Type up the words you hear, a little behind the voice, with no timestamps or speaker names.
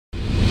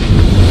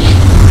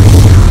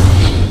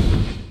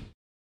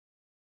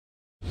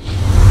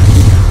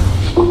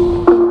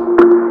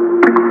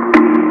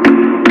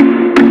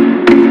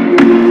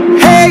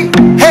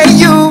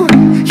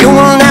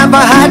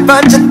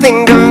what you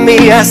think of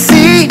me. I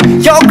see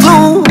your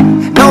clue.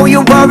 Know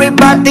you worry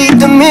about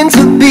the meant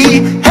to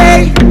be.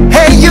 Hey,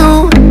 hey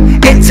you,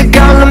 it's a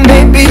girl and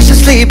maybe she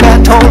sleep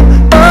at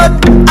home, but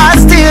I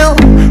still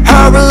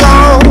her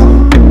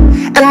alone.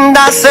 And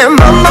I say,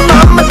 mama,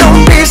 mama,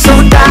 don't be so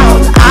down.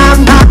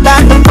 I'm not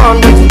that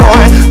abundant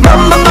boy.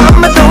 Mama,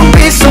 mama, don't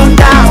be so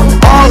down.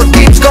 All it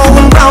keeps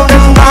going round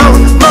and round.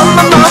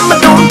 Mama, mama,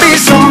 don't be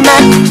so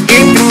mad.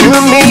 If you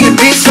knew me, you'd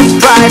be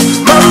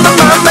surprised. Mama,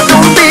 mama,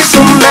 don't be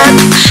so mad.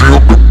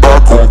 She'll be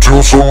back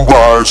until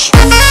sunrise.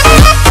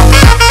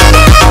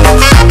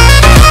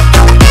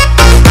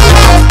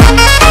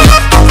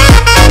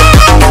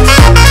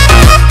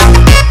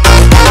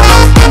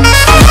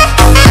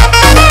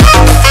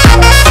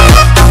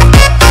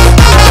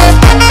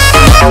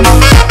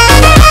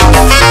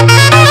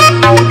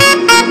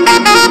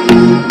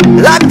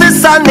 Like the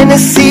sun in the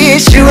sea,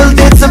 she will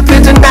disappear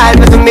tonight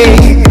with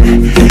me.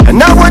 And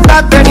no, we're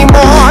not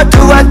anymore.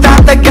 Do I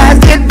thought the guys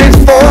did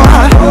before?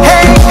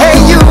 Hey, hey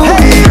you,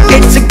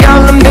 it's a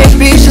girl and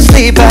maybe she'll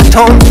sleep at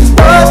home,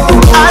 but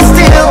I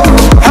still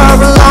her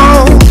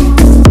alone.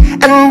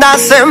 And I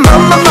say,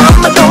 mama,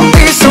 mama, don't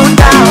be so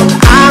down.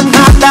 I'm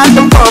not that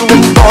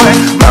abundant boy.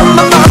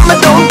 Mama, mama,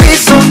 don't be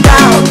so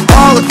down.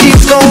 All it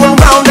keeps going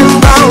round and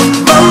round.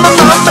 Mama,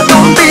 mama,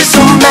 don't be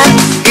so mad.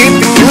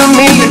 If you knew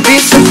me, you'd be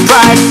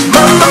surprised.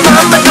 Mama,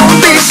 mama, don't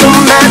be so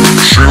mad.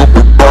 She'll be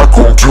back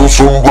until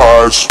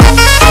sunrise.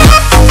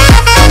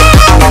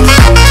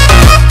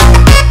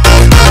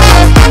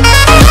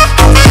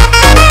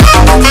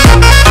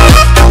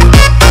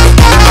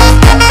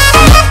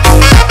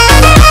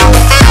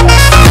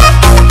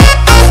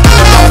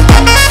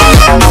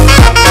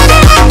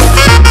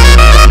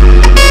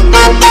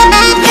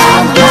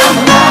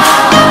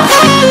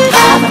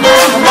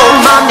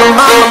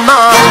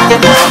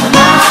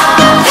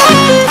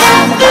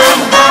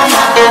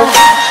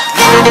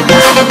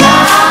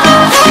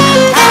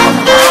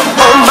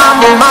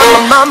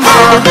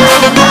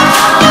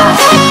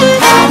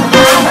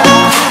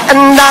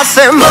 And I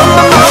say,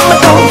 mama, mama,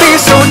 don't be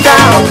so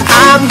down.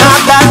 I'm not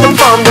that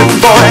abundant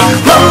boy.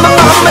 Mama,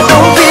 mama,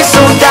 don't be so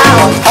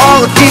down.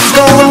 All it keeps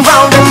going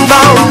round and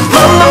round.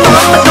 Mama,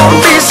 mama, don't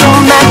be so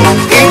mad.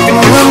 If you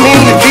knew me,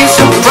 you'd be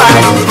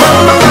surprised.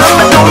 Mama,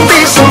 mama, don't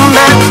be so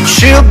mad.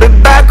 She'll be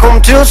back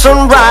home till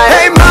sunrise.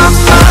 Hey,